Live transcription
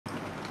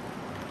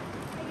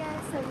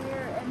So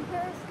we're in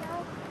Paris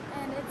now,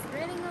 and it's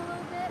raining a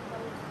little bit, but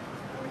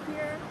we're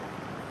here.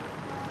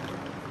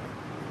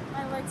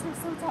 My legs are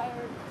so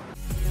tired.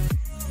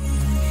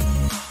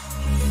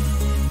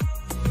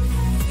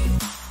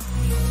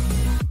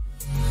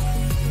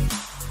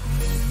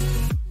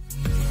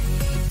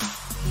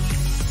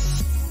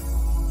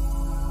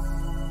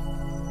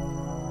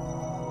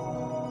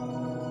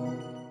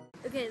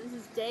 Okay, this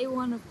is day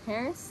one of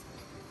Paris.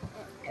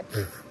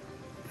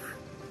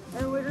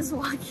 And we're just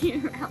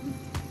walking around.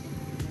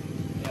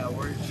 Yeah,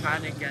 we're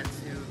trying to get to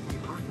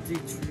the Arc de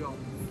Triomphe.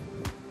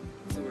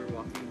 So we're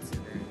walking to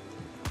there.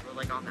 We're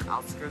like on the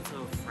outskirts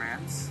of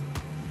France.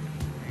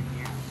 And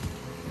yeah.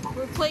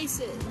 We're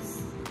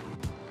places.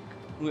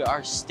 We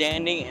are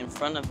standing in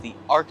front of the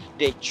Arc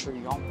de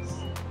Triomphe.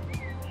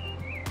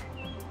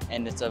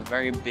 And it's a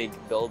very big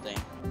building.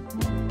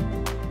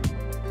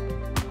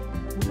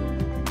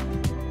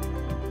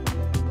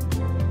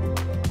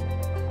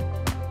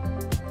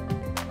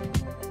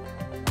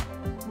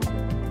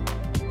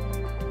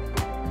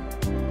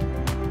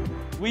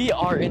 We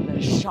are in the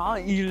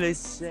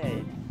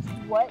Champs-Élysées.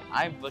 What?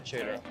 I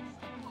butchered it.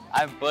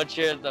 I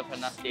butchered the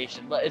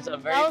pronunciation, but it's a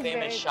very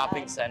famous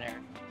shopping center.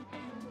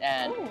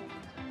 And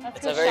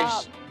it's a very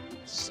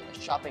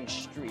shopping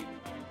street.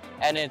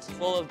 And it's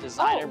full of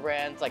designer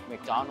brands like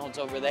McDonald's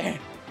over there.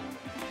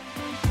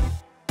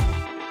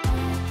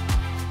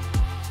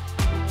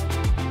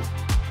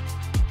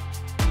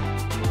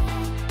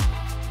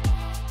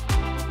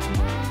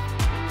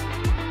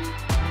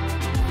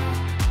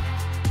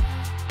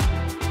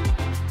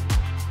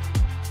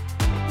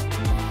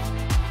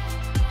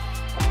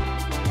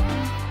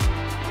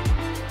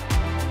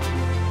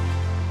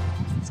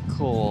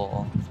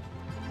 Cool.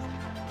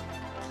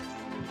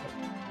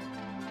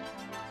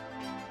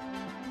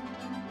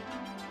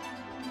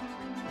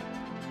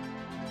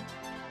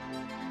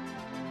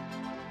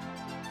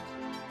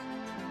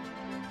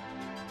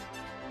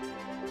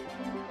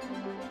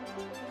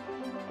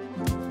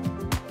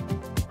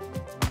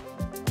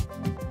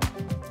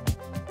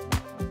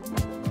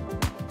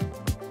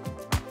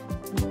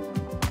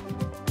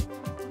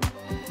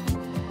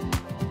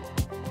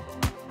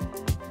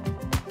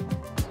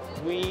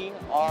 We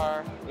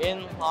are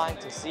in line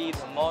to see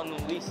the Mona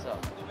Lisa.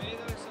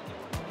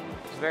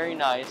 It's very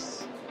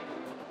nice.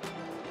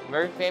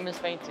 Very famous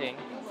painting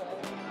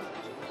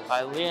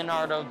by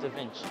Leonardo da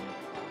Vinci.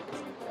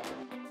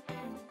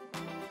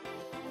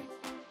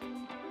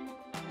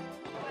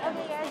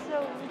 Okay guys,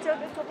 so we took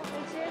a couple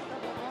pictures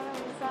of the Mona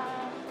Lisa.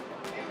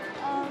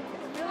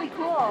 Really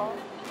cool.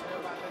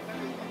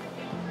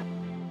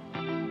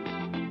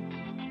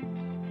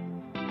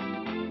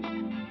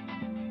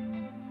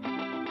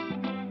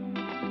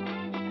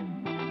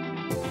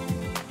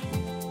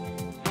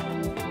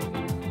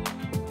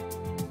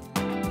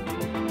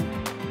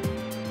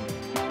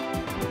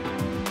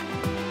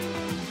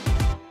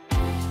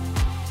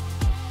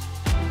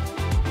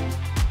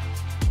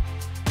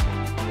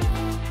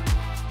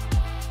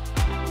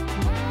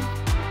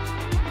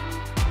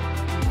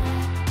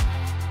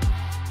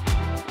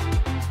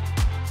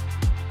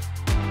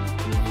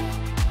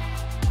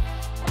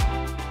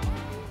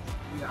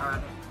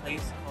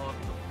 Place called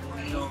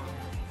Lion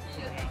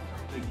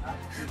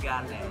de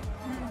Galais.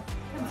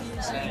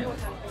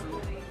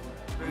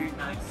 Very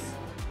nice.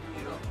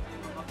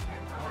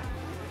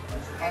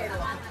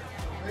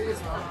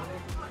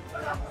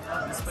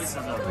 This place is a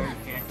very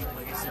fancy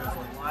place. There's a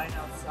line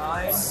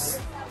outside,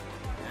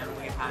 and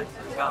we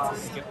got to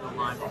skip the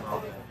line for a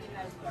moment.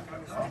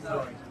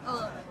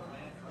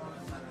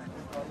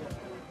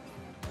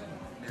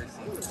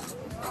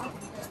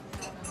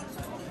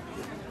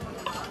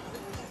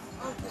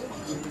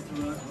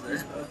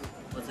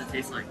 What's it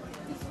taste like?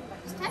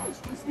 It's kind of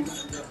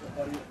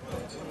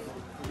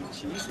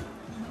Cheesy.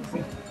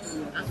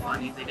 That's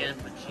funny, they didn't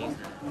put cheese in it.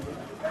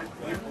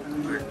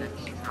 Where's the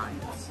cheese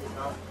rice?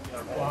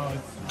 Wow,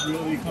 it's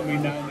really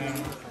coming down now.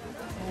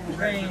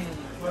 Rain.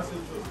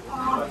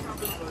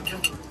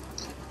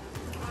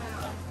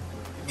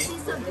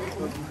 She's so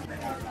good.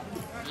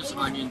 This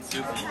onion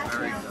soup is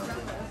very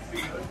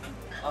good.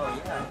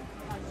 Oh yeah.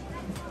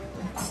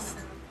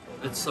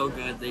 It's so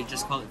good, they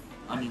just call it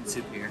onion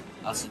soup here.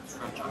 Us, it's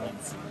French onion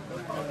soup.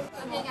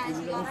 Okay guys,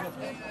 we got our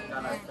food.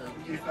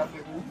 We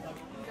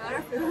got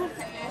our food.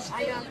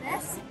 I got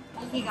this,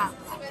 and he got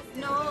that.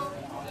 No.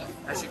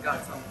 She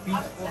got some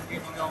beef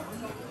bourguignon,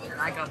 and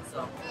I got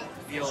some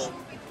veal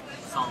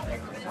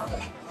something.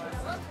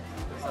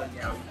 So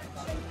yeah.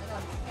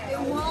 It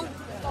won't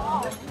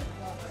fall.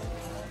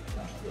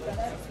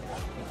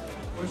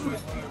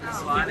 It's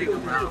sliding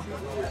around.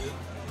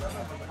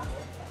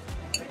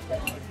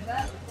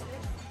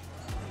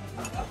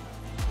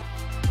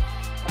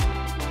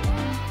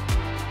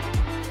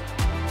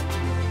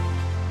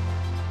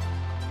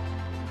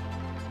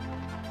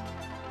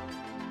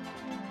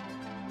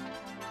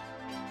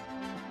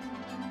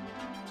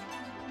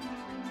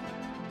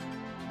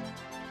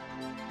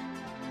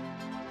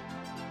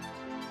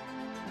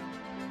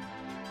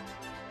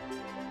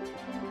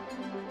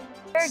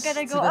 We're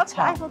gonna go the up the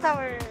top. Eiffel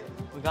Tower.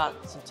 We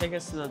got some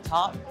tickets to the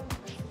top.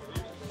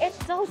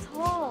 It's so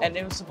tall. And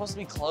it was supposed to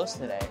be closed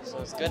today, so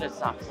it's good it's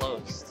not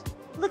closed.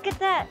 Look at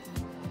that.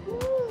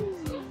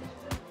 Ooh.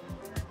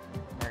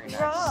 Very nice.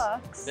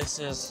 Rocks. This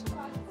is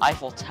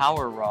Eiffel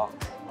Tower rock.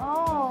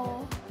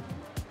 Oh.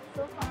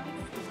 So fun.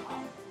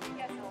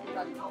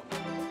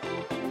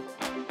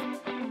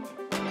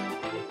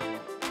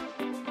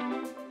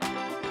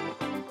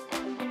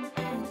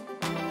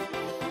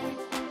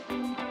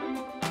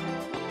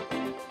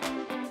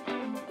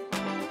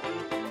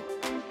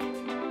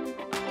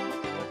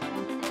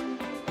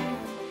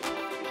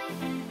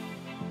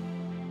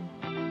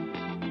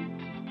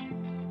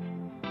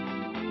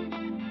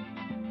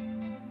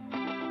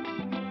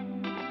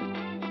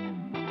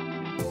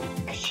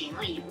行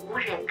李无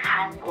人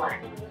看管，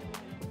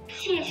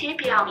谢学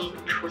表明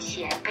出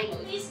现被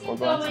疑。We're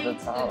going to the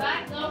tower.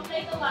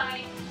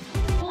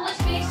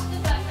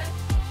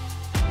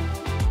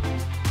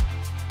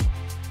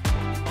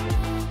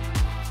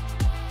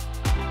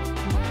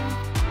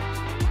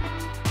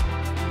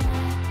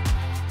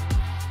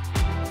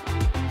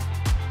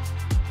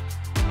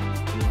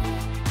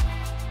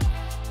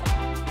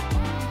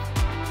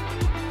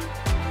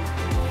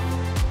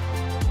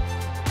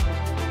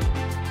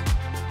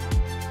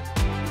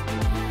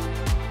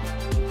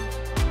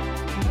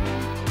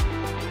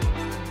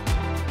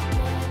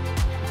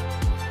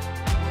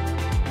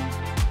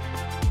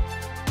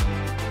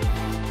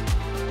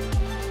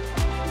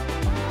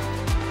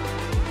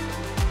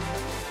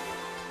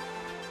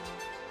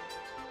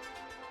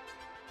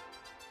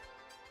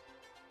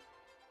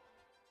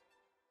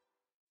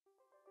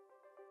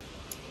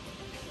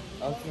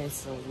 Okay,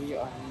 so we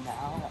are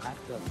now at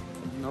the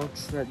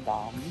Notre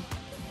Dame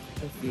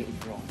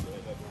Cathedral,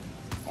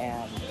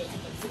 and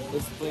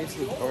this place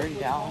was burned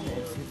down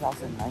in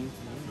 2019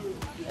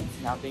 and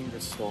it's now being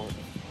restored.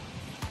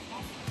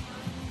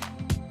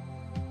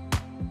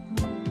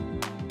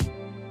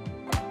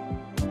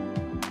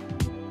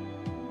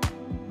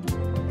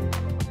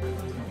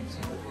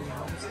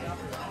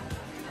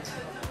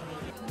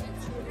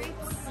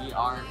 We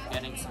are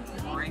getting some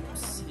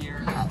grapes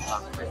here at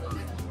the river.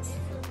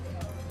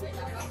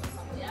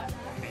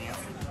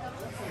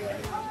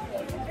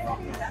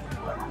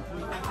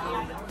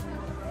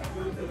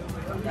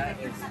 That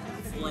is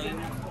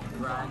flame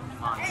grand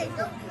mango. Hey,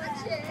 don't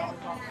touch it.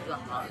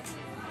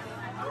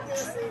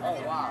 Oh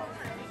wow.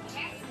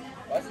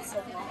 Why is it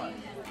so hot?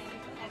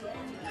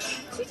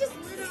 She just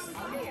lit it on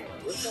fire.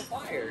 It's so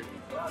fired.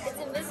 It's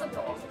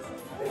invisible.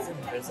 It's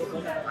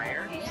invisible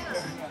fire?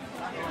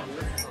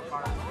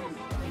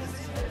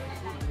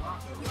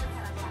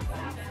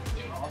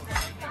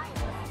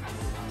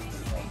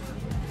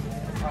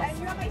 And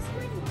you're on my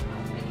screen.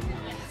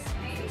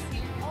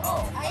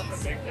 Oh,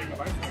 That's the big thing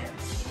of ice cream.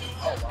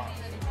 oh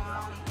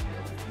wow.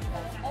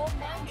 Oh,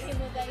 mine came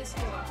with ice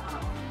cream.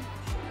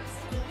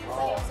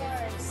 Oh. It's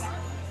ours.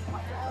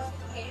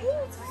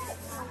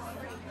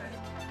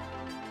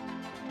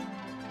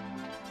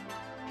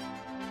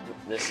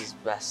 This is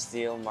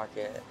Bastille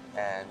Market,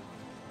 and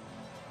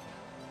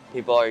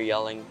people are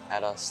yelling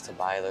at us to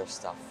buy their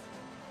stuff.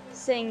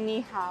 Saying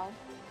ni hao.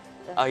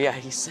 Oh yeah,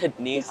 he said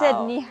ni hao. He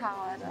said ni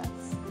hao at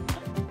us.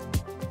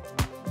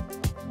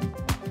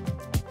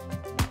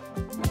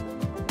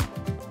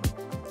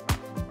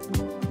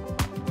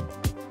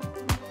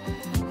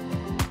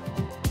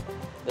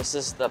 This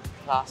is the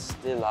Place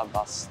de la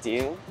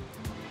Bastille,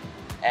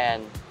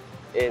 and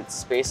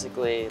it's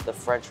basically the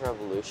French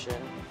Revolution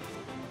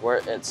where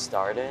it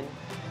started,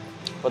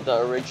 but the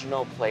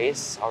original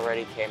place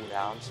already came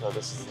down, so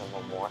this is the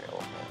memorial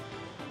of it.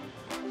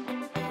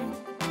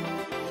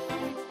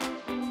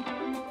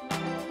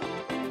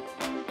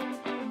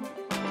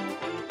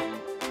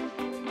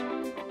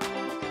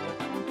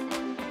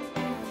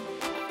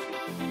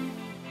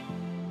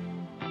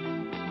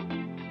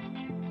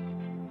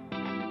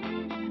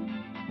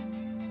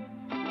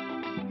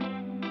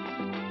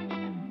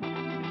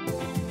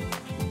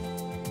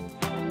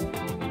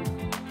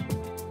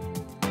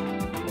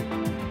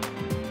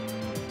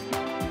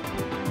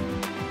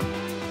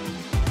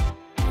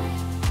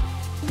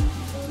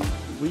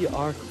 We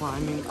are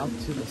climbing up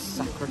to the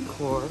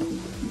Sacré-Cœur,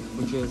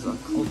 which is a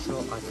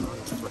cultural icon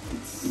of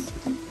France.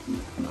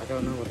 I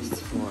don't know what it's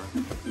for.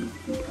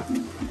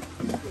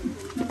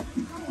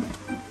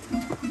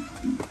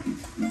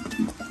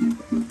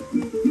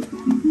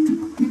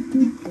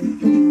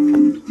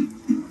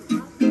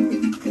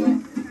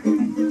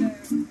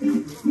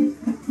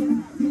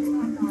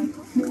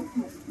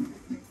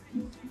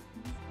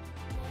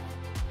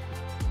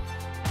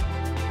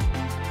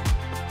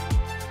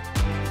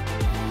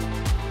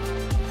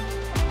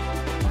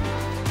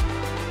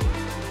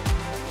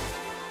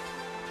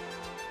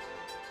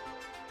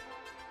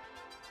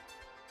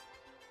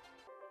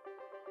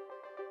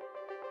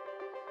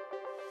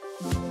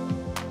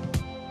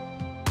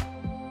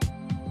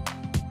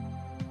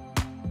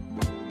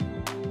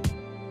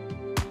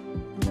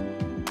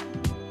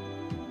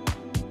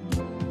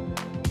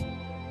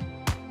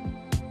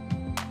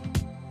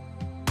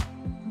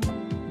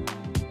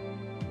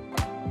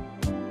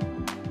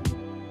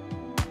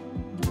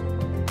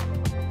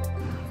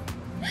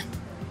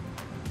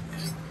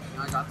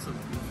 box of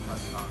beef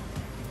croissant.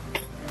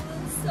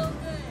 So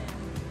good.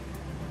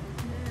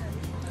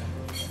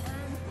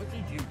 What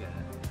did you get?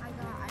 I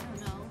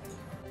don't know.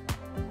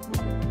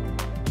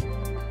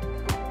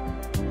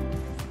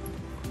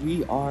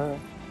 We are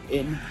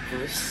in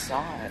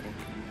Versailles,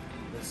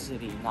 the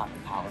city, not the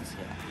palace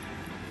yet.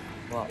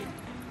 But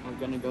we're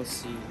gonna go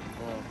see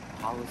the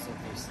Palace of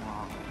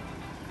Versailles,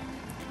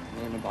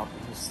 learn about the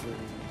history.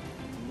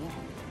 Yeah.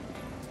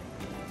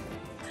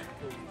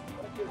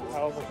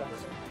 How was that?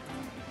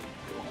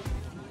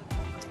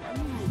 Oh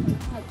my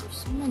god, there's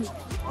so many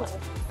people.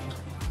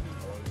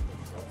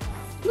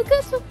 Look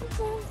at so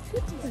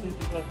many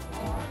people.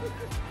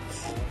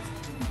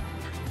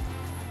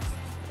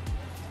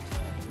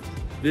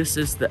 This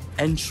is the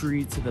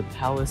entry to the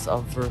Palace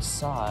of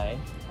Versailles,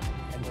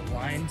 and the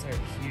lines are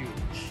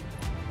huge.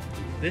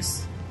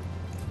 This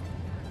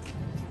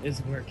is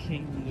where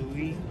King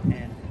Louis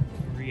and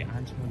Marie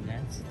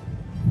Antoinette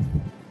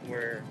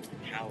were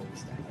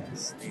housed, I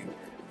guess. They were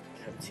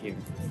kept here.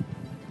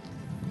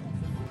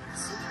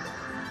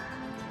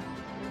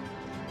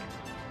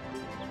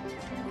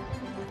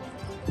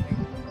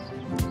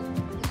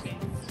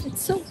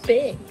 It's so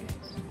big.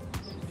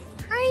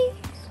 Hi.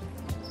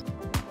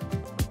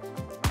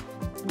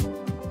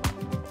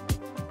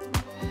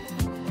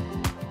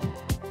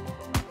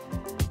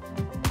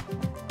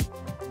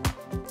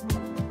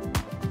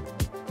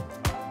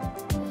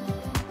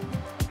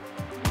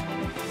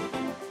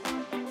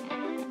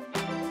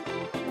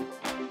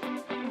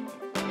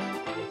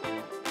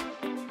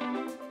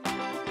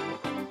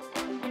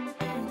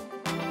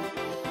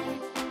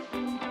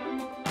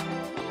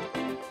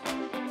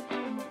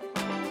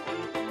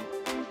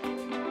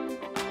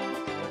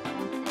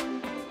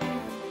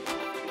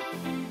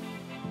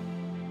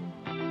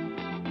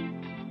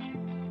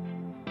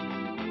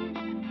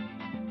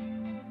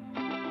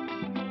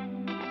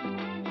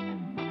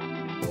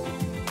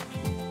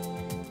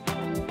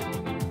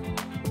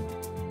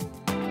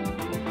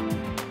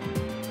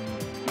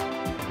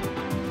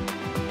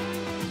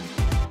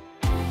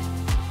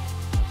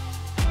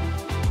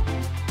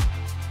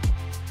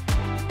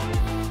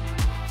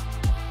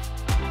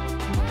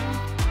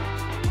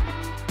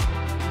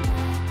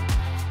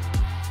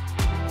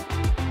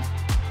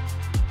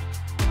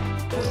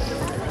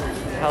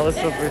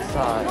 Palace of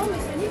Versailles.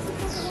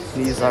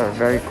 These are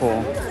very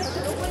cool.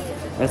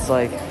 It's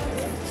like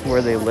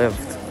where they lived.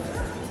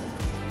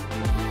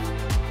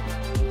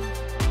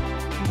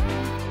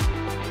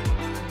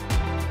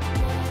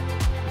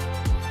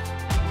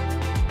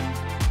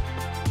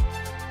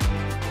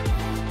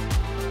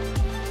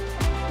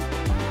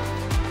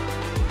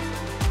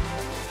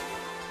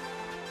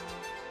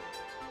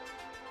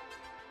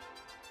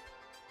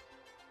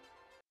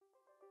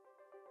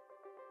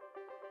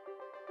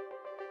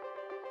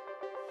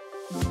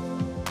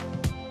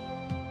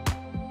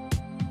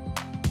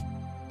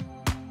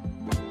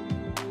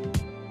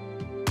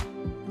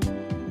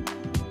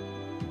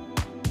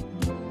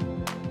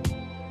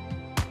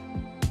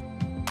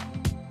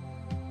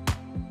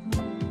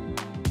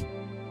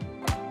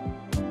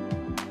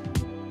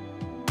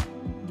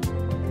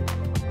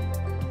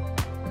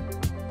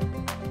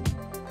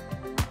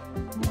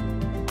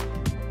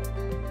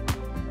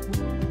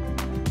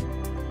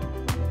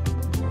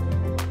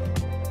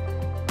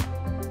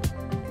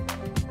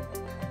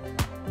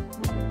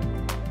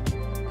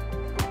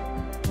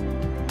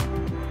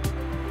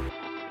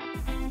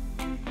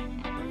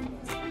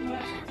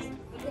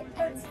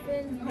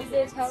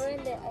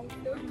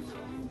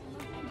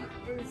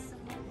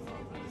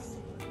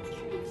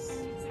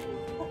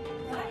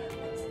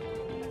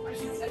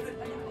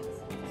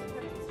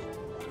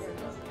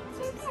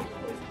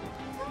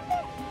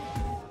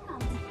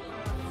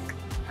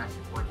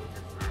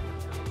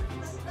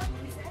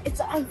 It's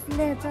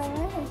Eiffel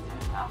Tower.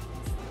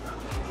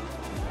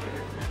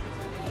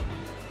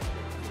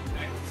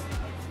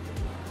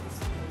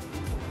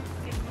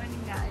 Good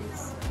morning,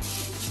 guys.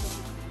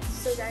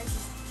 So, guys,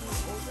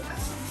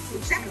 we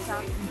comes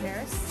out in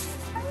Paris.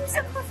 I'm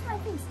so close to my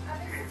face.